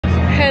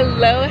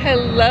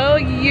Hello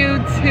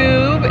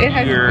YouTube. It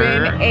has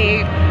been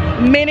a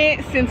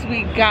minute since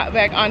we got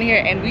back on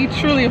here, and we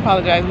truly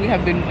apologize. We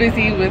have been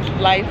busy with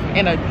life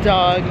and a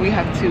dog. We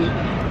have to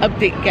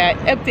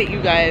update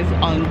you guys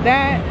on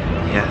that.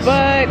 Yes.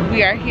 But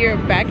we are here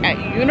back at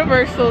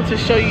Universal to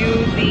show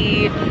you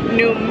the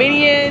new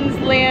Minions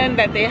land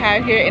that they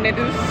have here, and it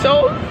is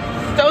so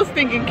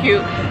stinking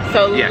cute.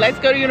 So yes, let's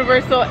go to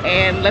Universal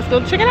and let's go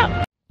check it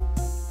out.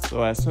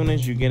 So as soon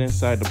as you get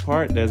inside the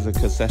park, there's a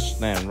concession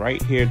stand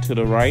right here to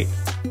the right.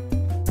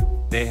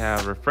 They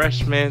have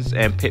refreshments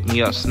and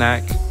pick-me-up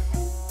snack.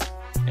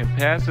 And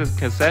past this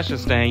concession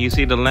stand, you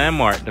see the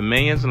landmark, the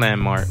Minions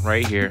landmark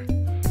right here.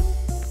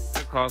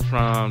 Across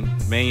from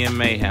Minion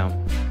Mayhem.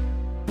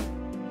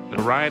 The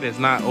ride is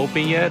not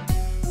open yet,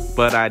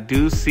 but I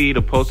do see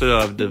the poster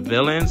of the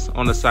villains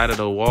on the side of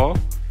the wall.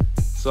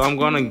 So I'm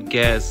gonna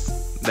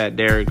guess that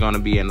they're gonna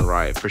be in the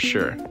ride for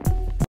sure.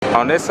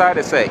 On this side,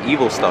 it said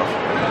evil stuff.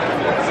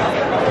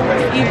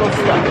 Evil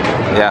stuff.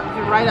 Yeah.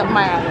 You're right up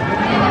my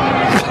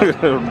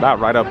alley. Not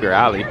right up your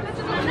alley.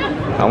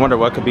 I wonder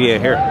what could be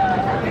in here.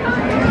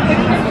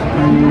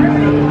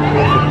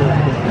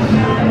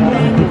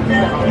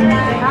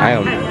 I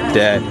am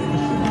dead.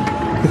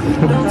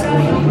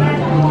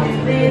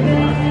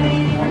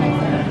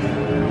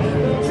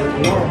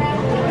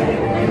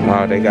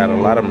 Wow, they got a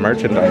lot of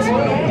merchandise.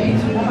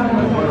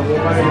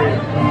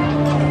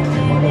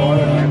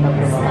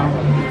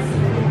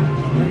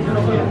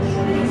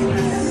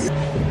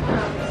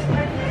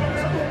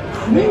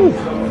 Woo.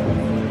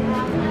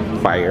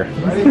 Fire.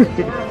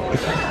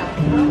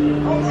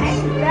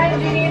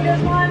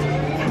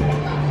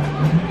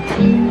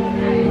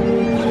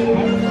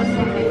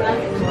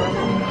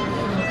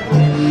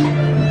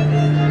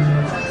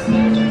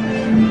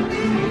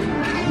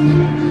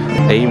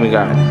 They even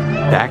got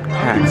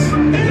backpacks.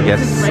 Yes.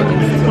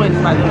 Twin,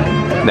 by the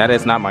way. That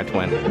is not my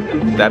twin.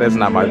 That is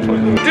not my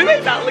twin. Do they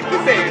not look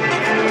the same?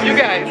 You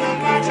guys.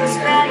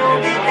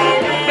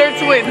 They're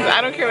twins.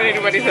 I don't care what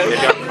anybody says.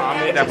 If y'all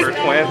comment that we're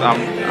twins,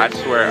 I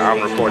swear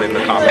I'm reporting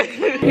the comment.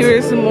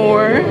 Here's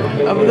more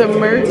of the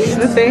merch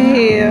that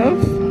they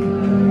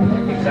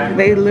have.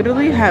 They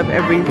literally have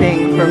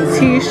everything from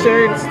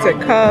t-shirts to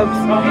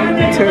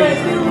cups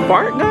to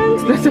fart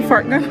guns. That's a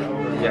fart gun.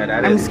 Yeah,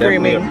 that I'm is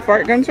screaming.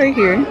 Fart guns right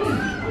here.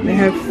 They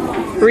have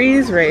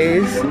freeze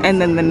rays, and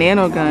then the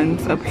nano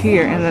guns up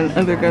here, and then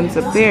other guns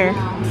up there,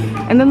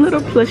 and then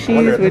little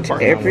plushies, which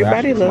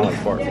everybody loves.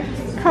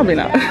 Probably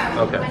not.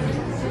 Okay.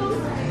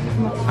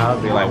 I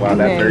would be like, wow,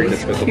 that's very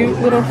despicable. Cute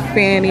little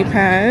fanny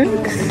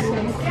packs.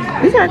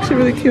 These are actually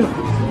really cute.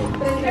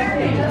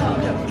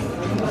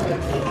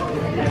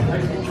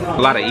 A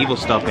lot of evil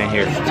stuff in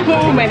here.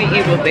 Too many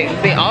evil things.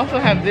 They also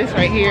have this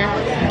right here,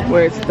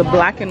 where it's the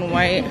black and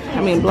white.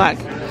 I mean black,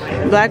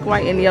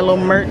 white, and yellow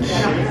merch.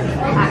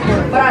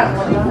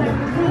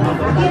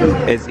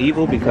 It's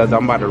evil because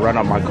I'm about to run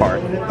out my car.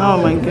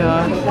 Oh my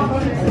gosh.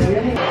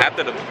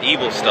 After the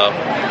evil stuff,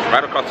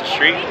 right across the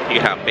street, you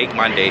have Bake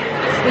Monday,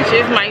 which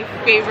is my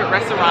favorite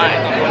restaurant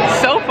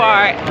so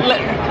far.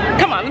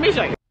 Come on, let me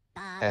show you.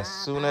 As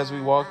soon as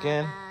we walk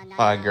in,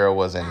 my girl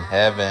was in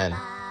heaven.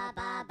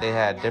 They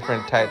had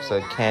different types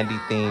of candy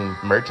themed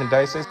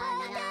merchandises.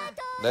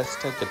 Let's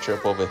take a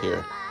trip over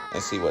here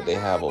and see what they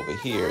have over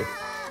here.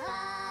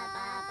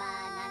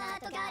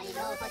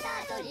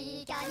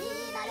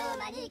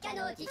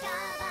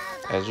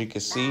 As you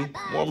can see,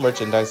 more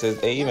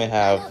merchandises. They even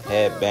have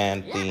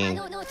headband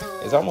theme.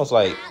 It's almost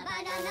like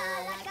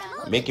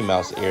Mickey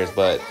Mouse ears,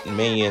 but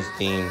Minions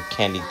themed,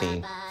 candy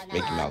themed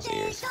Mickey Mouse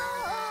ears.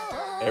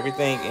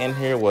 Everything in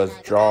here was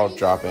jaw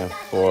dropping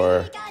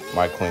for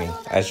my queen.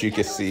 As you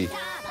can see,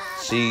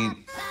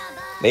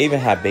 they even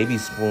have baby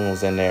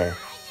spoons in there.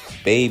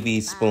 Baby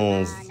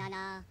spoons.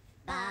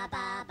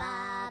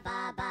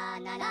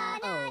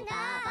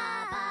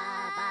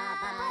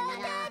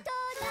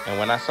 And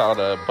when I saw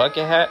the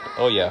bucket hat,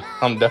 oh yeah,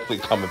 I'm definitely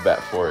coming back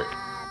for it.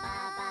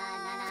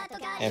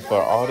 And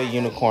for all the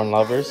unicorn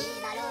lovers,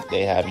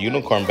 they have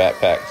unicorn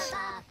backpacks.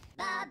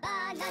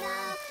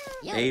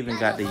 They even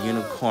got the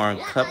unicorn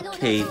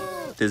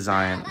cupcake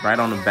design right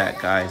on the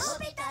back, guys.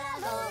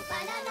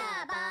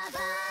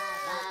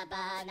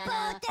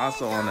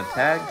 Also on the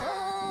tag,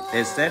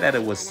 it said that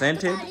it was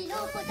scented,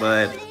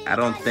 but I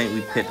don't think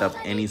we picked up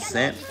any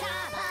scent.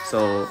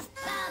 So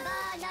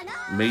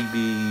maybe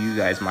you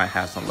guys might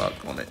have some luck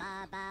on it.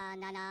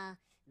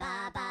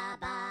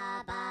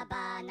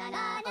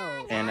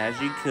 And as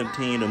you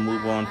continue to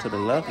move on to the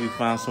left, we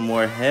found some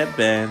more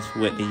headbands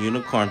with the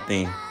unicorn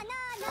theme.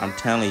 I'm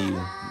telling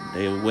you,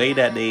 the way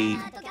that they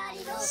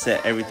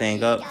set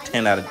everything up,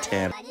 10 out of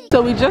 10.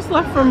 So we just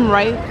left from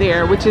right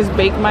there, which is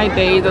Bake My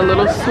Day, the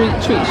little sweet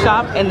treat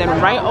shop, and then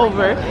right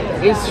over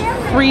is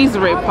Freeze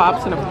Ray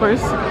Pops, and of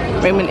course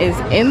Raymond is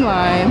in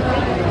line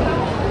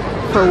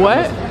for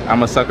what?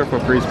 I'm a sucker for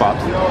freeze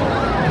pops.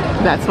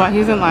 That's why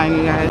he's in line,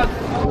 you guys.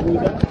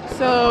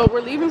 So we're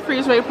leaving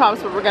Freeze Ray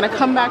Pops, but we're gonna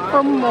come back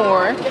for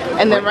more.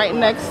 And then right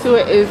next to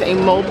it is a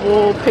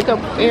mobile pickup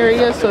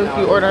area. So if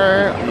you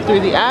order through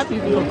the app, you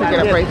can go pick it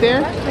up right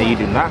there. And you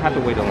do not have to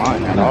wait in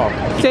line at all.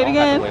 Say it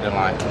again. Wait in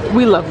line.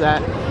 We love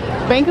that.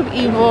 Bank of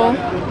Evil.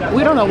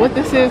 We don't know what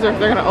this is or if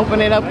they're gonna open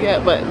it up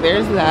yet, but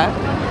there's that.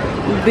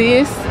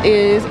 This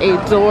is a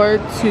door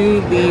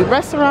to the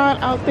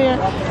restaurant out there,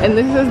 and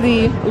this is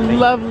the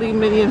lovely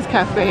Minions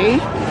Cafe.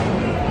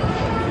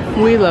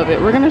 We love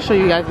it. We're gonna show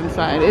you guys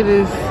inside. It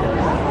is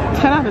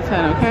 10 out of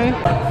 10, okay?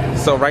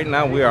 So right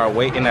now we are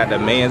waiting at the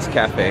Minions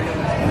Cafe.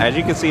 As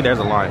you can see, there's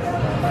a line.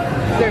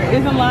 There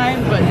is a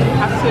line, but you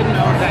have to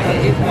know that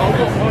it is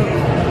mobile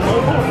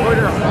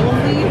order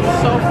only.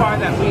 So far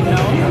that we know,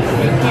 you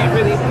can't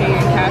really pay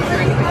in cash or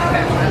anything like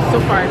that.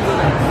 So far,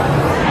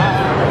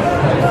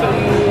 so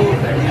you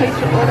place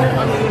your order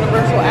on the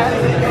Universal app,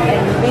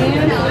 and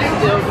then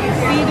they'll be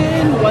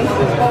seated once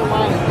this whole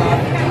line is gone.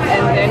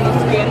 And then you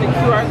scan the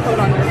QR code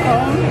on your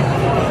phone,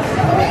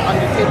 on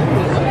your table.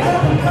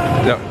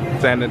 Yep,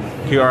 scan the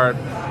QR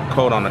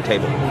code on the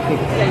table.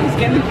 Yeah, you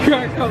scan the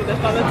QR code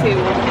that's on the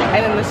table,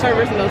 and then the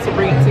servers know to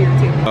bring it to your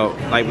table. Oh,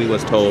 like we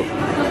was told,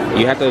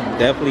 you have to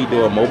definitely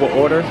do a mobile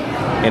order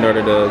in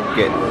order to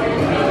get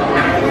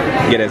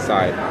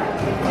inside.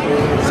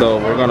 So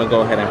we're gonna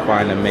go ahead and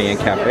find the Minion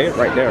Cafe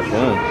right there.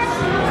 Boom.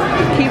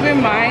 Keep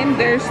in mind,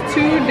 there's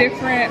two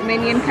different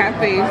Minion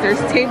Cafes. There's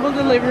table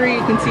delivery,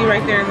 you can see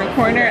right there in the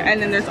corner,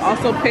 and then there's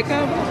also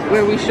pickup,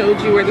 where we showed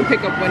you where the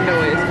pickup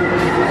window is.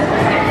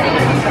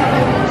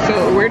 So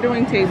we're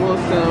doing tables,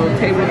 so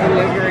table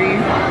delivery,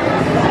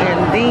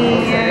 and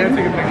then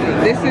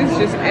this is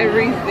just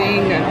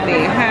everything that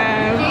they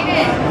have.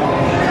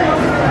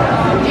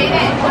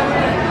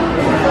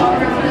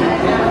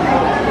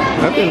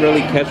 Nothing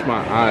really catch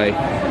my eye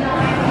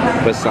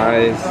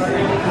besides,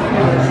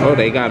 oh,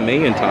 they got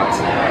Minion tots.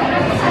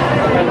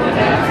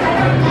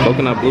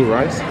 Coconut blue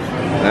rice.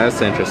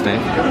 That's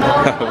interesting.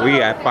 We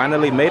have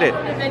finally made it.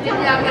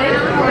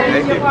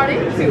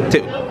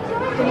 Two.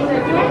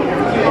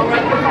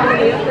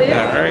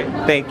 All right,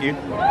 thank you.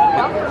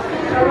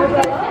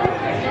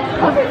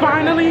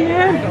 Finally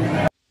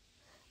in.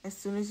 As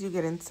soon as you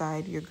get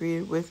inside, you're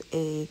greeted with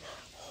a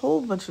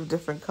whole bunch of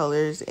different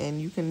colors,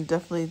 and you can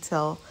definitely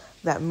tell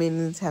that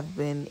Minions have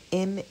been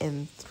in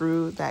and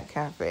through that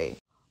cafe.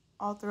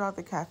 All throughout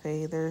the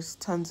cafe, there's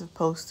tons of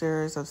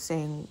posters of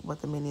saying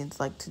what the Minions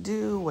like to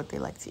do, what they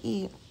like to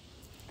eat,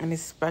 and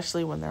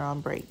especially when they're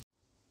on break.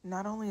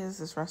 Not only is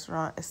this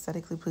restaurant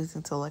aesthetically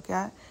pleasing to look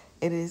at,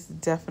 it is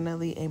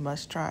definitely a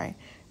must-try,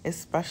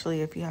 especially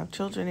if you have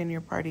children in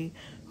your party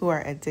who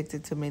are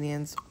addicted to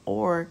Minions,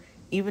 or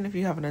even if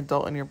you have an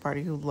adult in your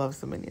party who loves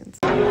the Minions.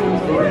 I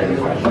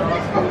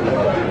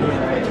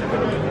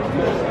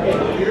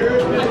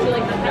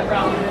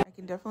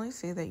can definitely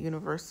say that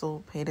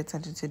Universal paid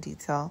attention to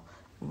detail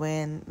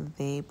when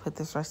they put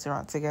this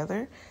restaurant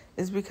together,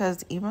 is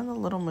because even the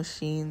little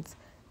machines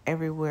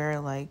everywhere,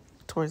 like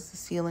towards the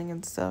ceiling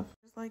and stuff,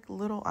 there's like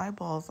little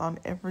eyeballs on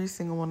every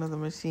single one of the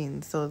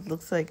machines. So it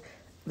looks like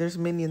there's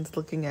Minions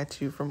looking at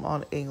you from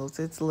all angles.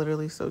 It's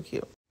literally so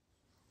cute.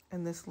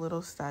 And this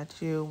little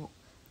statue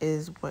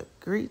is what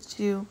greets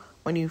you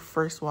when you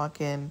first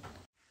walk in.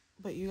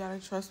 But you gotta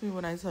trust me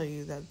when I tell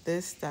you that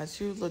this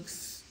statue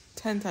looks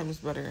 10 times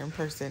better in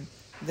person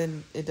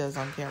than it does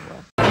on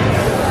camera.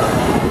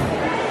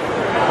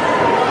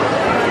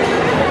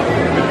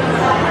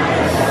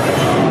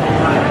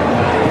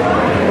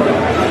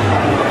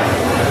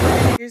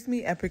 Here's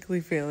me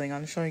epically failing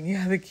on showing you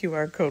how the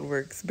QR code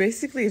works.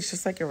 Basically, it's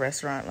just like a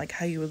restaurant, like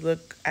how you would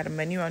look at a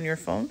menu on your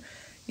phone.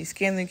 You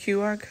scan the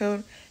QR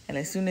code, and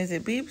as soon as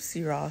it beeps,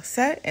 you're all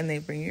set, and they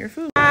bring you your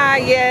food. Ah,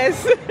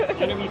 yes. You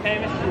gonna be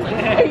famous?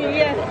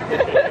 Yes.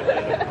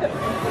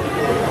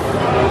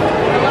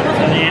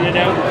 The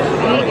antidote?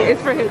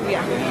 It's for him,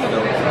 yeah.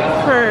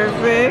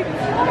 Perfect.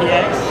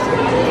 Yes.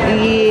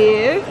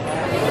 Yes.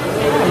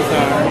 I'm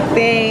sorry.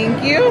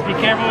 Thank you. Be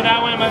careful with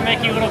that one, it might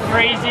make you a little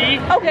crazy.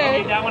 Okay.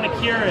 You need that one to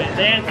cure it.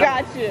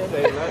 Gotcha.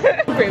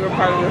 Favorite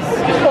part of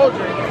this whole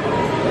drink.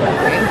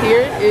 And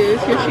here it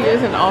is. Here she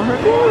is in all her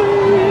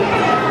glory.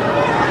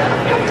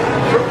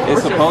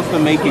 It's supposed to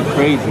make it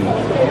crazy,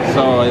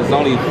 so it's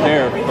only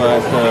fair for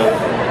us to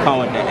come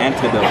with the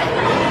antidote.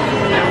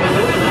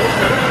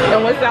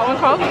 And what's that one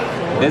called?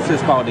 This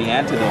is called the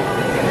antidote.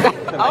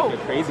 Oh. Like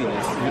your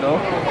craziness, you know?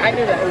 I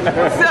knew that.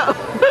 So,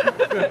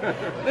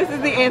 this is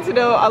the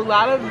antidote. A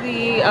lot of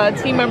the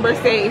team members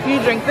say if you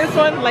drink this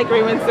one, like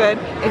Raymond said,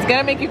 it's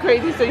gonna make you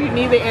crazy, so you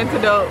need the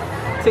antidote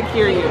to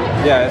cure you.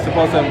 Yeah, it's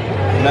supposed to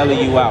mellow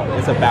you out.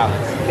 It's a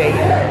balance. There you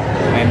go.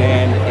 And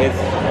then it's,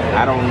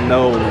 I don't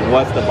know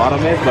what the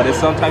bottom is, but it's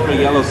some type of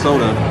yellow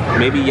soda.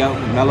 Maybe yellow,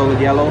 mellow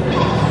yellow.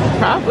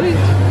 Probably.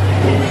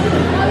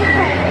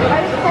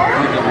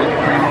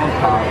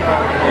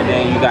 And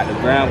then you got the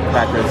graham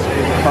crackers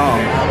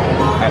crumbs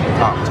at the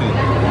top too.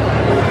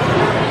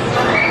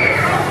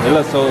 It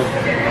looks so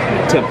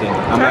tempting.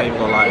 I'm not even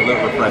gonna lie, it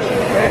looks refreshing.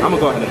 I'm gonna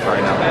go ahead and try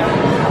it now.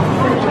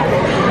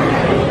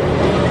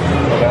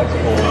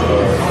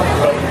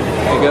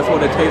 And guess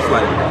what it tastes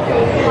like?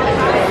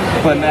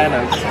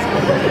 Bananas.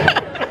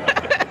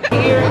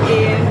 Here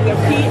is the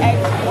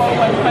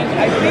PX41 punch.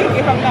 I think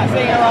if I'm not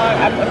saying it wrong,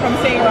 if I'm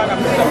saying it wrong, I'm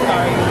so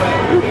sorry.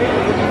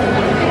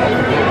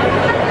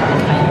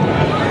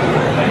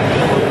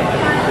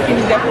 But you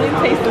can definitely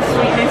taste the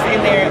sweetness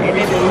in there, and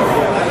it is.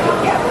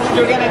 Yeah,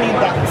 you're gonna need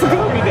that to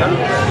go me down.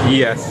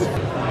 Yes.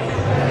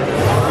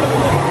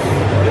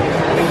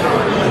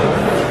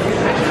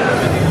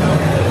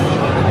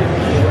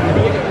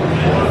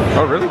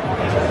 Oh, really?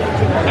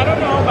 I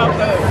don't know about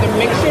the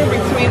mixture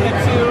between the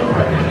two.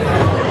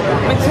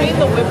 Between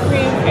the whipped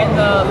cream and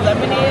the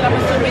lemonade, I'm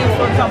assuming it's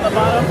what's on the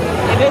bottom.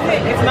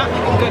 It's not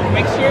like a good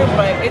mixture,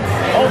 but it's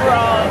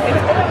overall, it's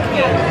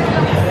okay.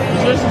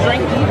 Just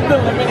drink the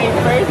lemonade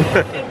first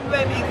and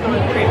then eat the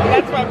whipped cream.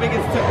 That's my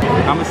biggest tip.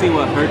 I'm gonna see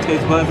what her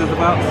taste buds is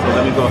about, so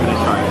let me go ahead and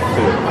try it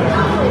too.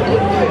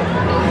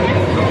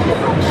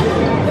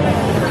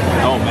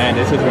 Oh man,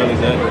 this is really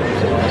good.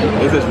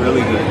 This is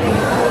really good.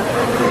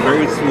 It's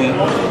very sweet.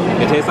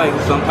 It tastes like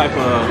some type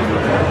of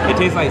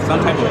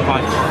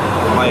punch.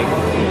 Like,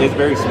 it's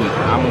very sweet.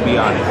 I'm gonna be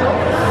honest.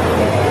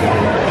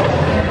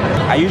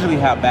 I usually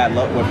have bad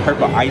luck with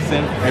purple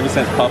icing ever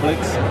since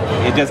Publix.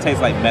 It just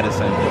tastes like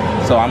medicine.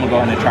 So I'm gonna go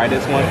ahead and try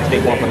this one,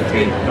 take one for the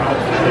team.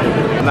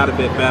 I'm not a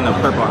big fan of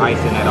purple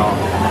icing at all,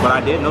 but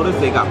I did notice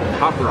they got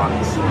popper on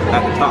it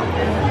at the top,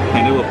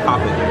 and it will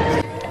pop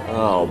it.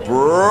 Oh,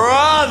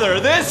 brother,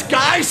 this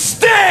guy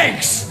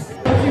stinks!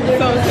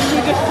 So since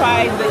we just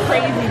tried the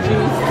crazy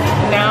juice,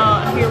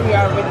 now here we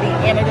are with the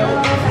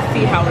antidote to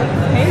see how it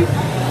tastes.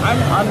 I'm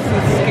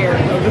honestly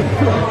scared of this.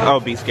 Oh,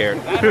 be scared.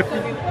 I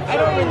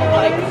don't really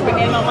like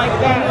banana like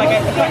that. Like,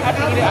 if I have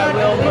to eat it, I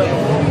will, but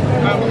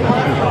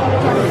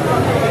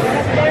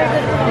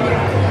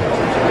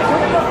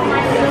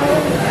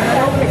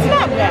it's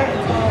not bad.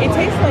 It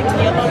tastes like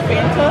yellow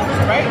Fanta,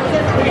 right?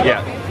 Yellow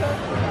Yeah. Fanta.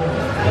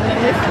 And then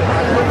this.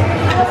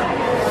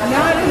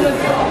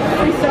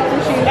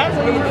 That's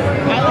really good.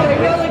 I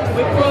like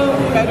whipped cream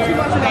better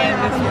than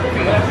this whipped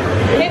cream.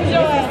 This is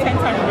 10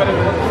 times better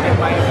than this in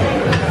my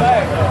opinion.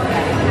 But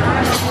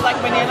you like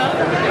banana?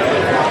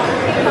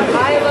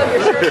 I love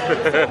your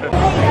shirt.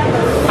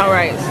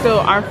 Alright, so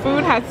our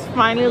food has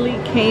finally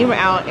came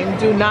out, and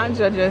do not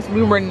judge us.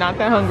 We were not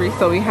that hungry,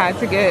 so we had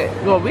to get,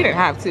 well, we didn't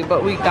have to,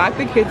 but we got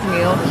the kids'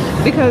 meal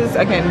because,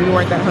 again, we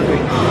weren't that hungry.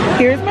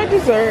 Here's my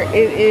dessert.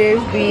 It is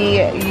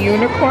the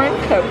unicorn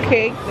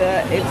cupcake.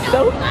 It's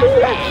so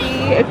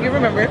fluffy, if you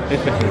remember.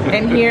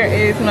 And here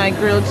is my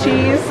grilled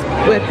cheese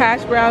with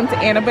hash browns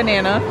and a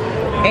banana.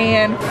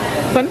 And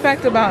fun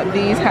fact about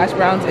these hash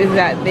browns is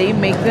that they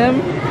make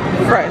them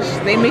fresh.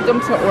 They make them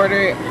to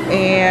order,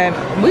 and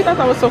we thought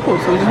that was so cool,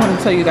 so we just wanted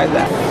to tell you guys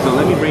that. So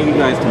let me bring you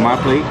guys to my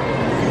plate.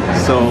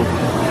 So,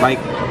 like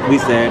we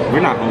said, we're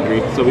not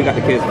hungry, so we got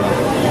the kids meal.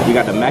 We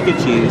got the mac and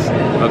cheese,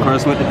 of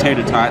course with the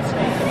tater tots,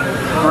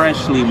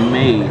 freshly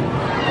made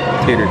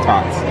tater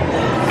tots.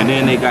 And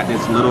then they got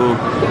this little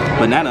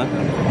banana.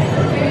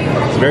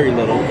 It's very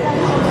little.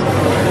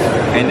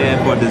 And then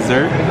for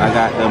dessert, I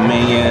got the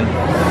MINION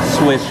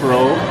Swiss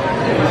roll.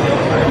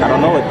 I don't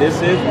know what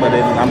this is, but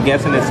I'm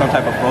guessing it's some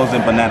type of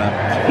frozen banana.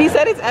 He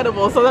said it's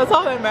edible, so that's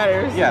all that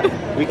matters. Yeah,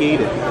 we can eat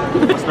it.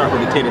 Let's start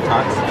with the tater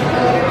tots.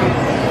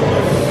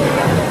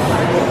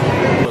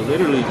 We'll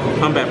literally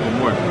come back for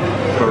more,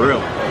 for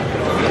real.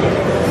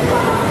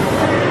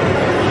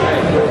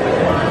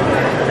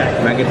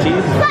 Mac and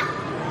cheese,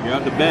 you're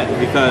up to bet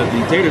because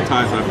the tater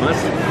tots are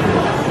busted.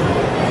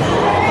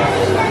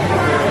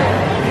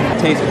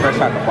 Tastes fresh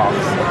out the box,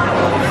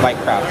 like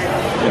Kraft,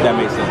 if that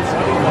makes sense.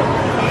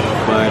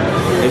 But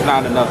it's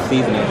not enough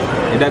seasoning.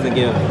 It doesn't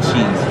give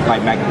cheese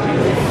like mac and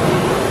cheese,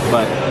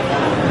 but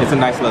it's a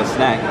nice little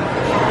snack.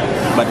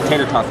 But the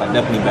tater tots are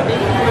definitely better.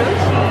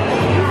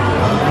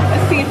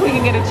 Let's see if we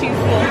can get a cheese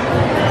pull.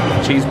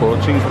 Cheese pull,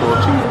 cheese pull,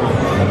 cheese pull.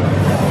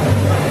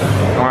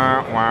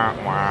 Wah, wah,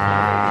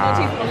 wah. No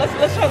cheese pull.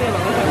 Let's try the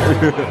other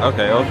one.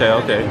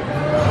 Okay.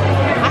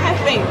 I have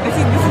faith. This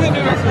is a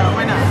new restaurant.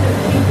 Why not?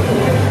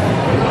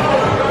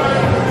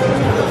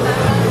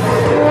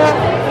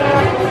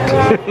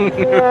 It's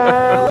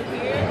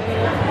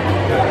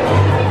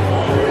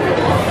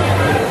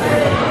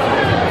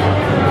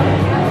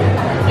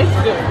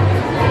good.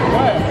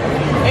 What?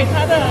 It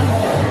kind of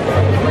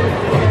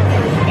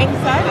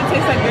inside. It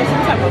tastes like there's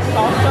some type of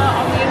salsa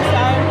on the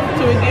inside,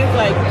 so it gives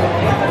like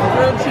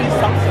grilled cheese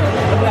salsa.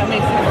 If that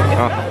makes sense.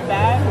 It's not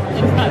bad.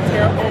 It's not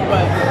terrible,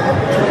 but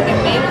it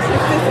maybe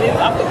since this is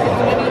off the kids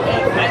menu,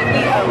 it might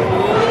be a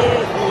little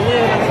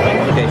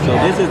expensive. Okay, so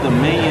this is the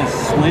MINION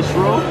Swiss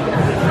roll.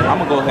 I'm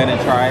gonna go ahead and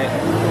try it,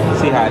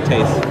 see how it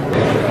tastes.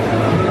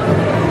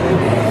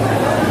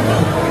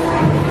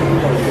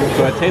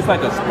 So it tastes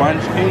like a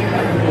sponge cake.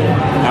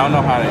 I don't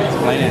know how to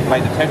explain it.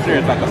 Like the texture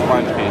is like a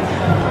sponge cake.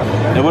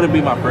 It wouldn't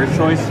be my first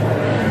choice,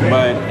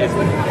 but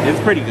it's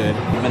pretty good.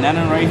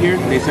 Banana right here,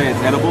 they say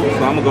it's edible,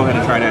 so I'm gonna go ahead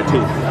and try that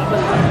too.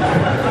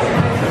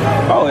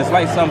 Oh, it's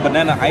like some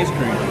banana ice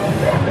cream.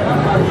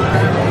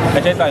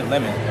 It tastes like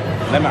lemon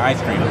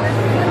ice cream.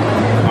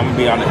 I'm gonna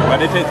be honest,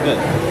 but it tastes good.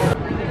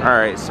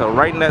 Alright, so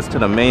right next to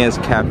the Minion's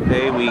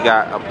Cafe, we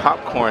got a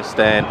popcorn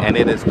stand, and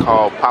it is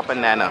called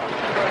Papanana.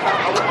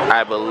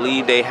 I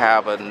believe they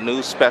have a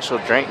new special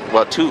drink,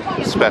 well, 2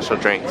 special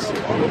drinks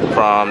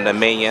from the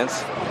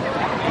Minions,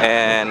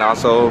 and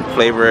also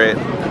flavored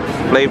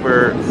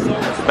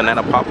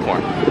banana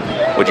popcorn.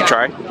 Would you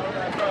try?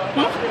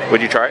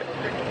 Would you try it?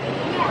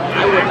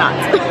 I would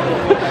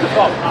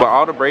not. But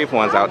all the brave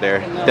ones out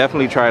there,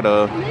 definitely try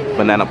the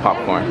banana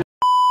popcorn.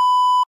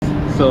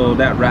 So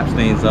that wraps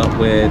things up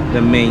with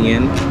the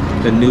Minion,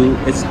 the new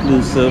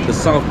exclusive, the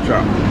soft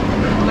drop.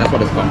 That's what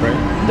it's called, right?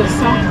 The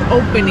soft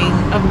opening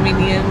of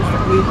Minions.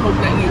 We hope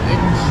that you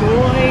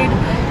enjoyed.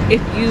 If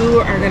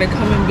you are gonna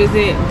come and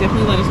visit,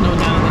 definitely let us know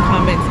down in the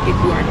comments. If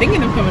you are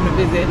thinking of coming to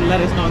visit,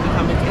 let us know in the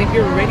comments. And if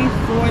you're ready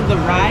for the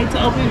ride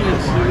to open,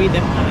 which we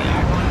definitely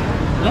are,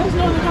 let us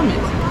know in the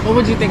comments. What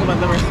would you think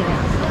about the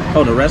restaurant?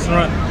 Oh, the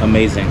restaurant,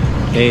 amazing.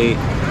 The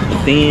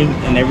theme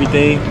and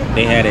everything,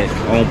 they had it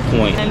on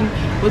point. And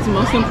what's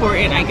most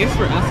important, I guess,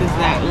 for us is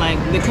that like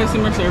the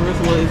customer service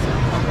was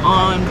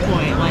on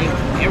point. Like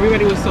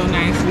everybody was so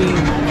nice. We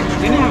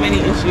didn't have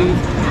any issues.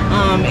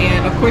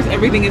 And of course,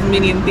 everything is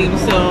Minion themed.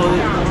 So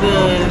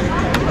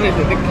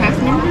the cast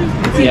members,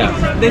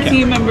 the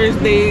team members,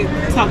 they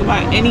talk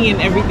about any and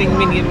everything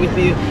Minion with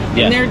you,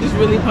 and they're just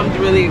really pumped,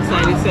 really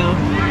excited. So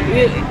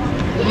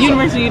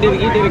Universal, you did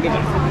a good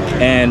job.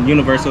 And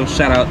Universal,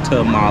 shout out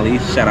to Molly,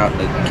 shout out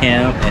to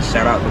Cam, and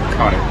shout out to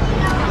Carter.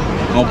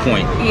 On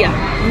point. Yeah,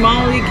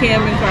 Molly,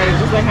 Cam, and Carter,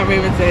 just like how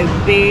Raven said,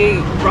 they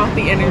brought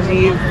the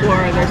energy for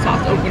their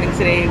soft opening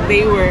today.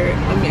 They were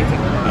amazing.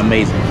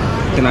 Amazing.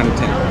 10 out of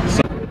 10.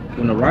 So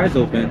when the ride's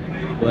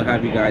open, we'll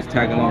have you guys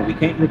tag along. We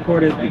can't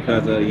record it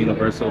because of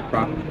Universal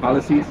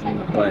policies,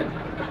 but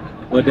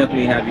we'll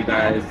definitely have you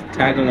guys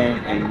tag along,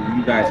 and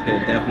you guys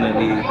can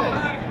definitely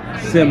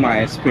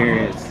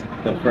semi-experience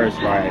the first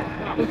ride.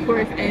 Of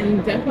course,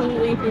 and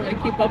definitely if you want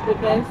to keep up with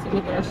us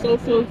with our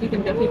socials, you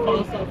can definitely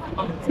follow us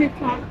on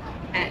TikTok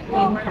at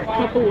Theme Park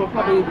Couple. We'll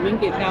probably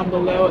link it down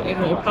below,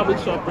 and it'll probably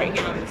show up right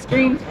here on the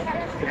screen,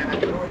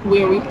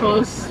 where we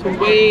post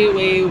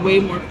way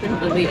more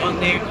frequently on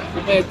there.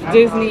 But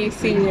Disney,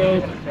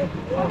 SeaWorld,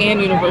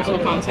 and Universal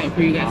content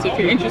for you guys. So if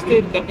you're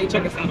interested, definitely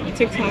check us out on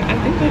TikTok.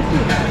 I think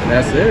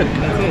that's it.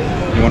 That's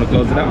it. You want to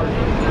close it out?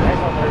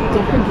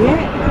 Don't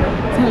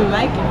forget to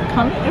like,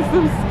 comment, and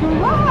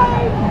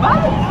subscribe.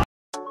 Bye.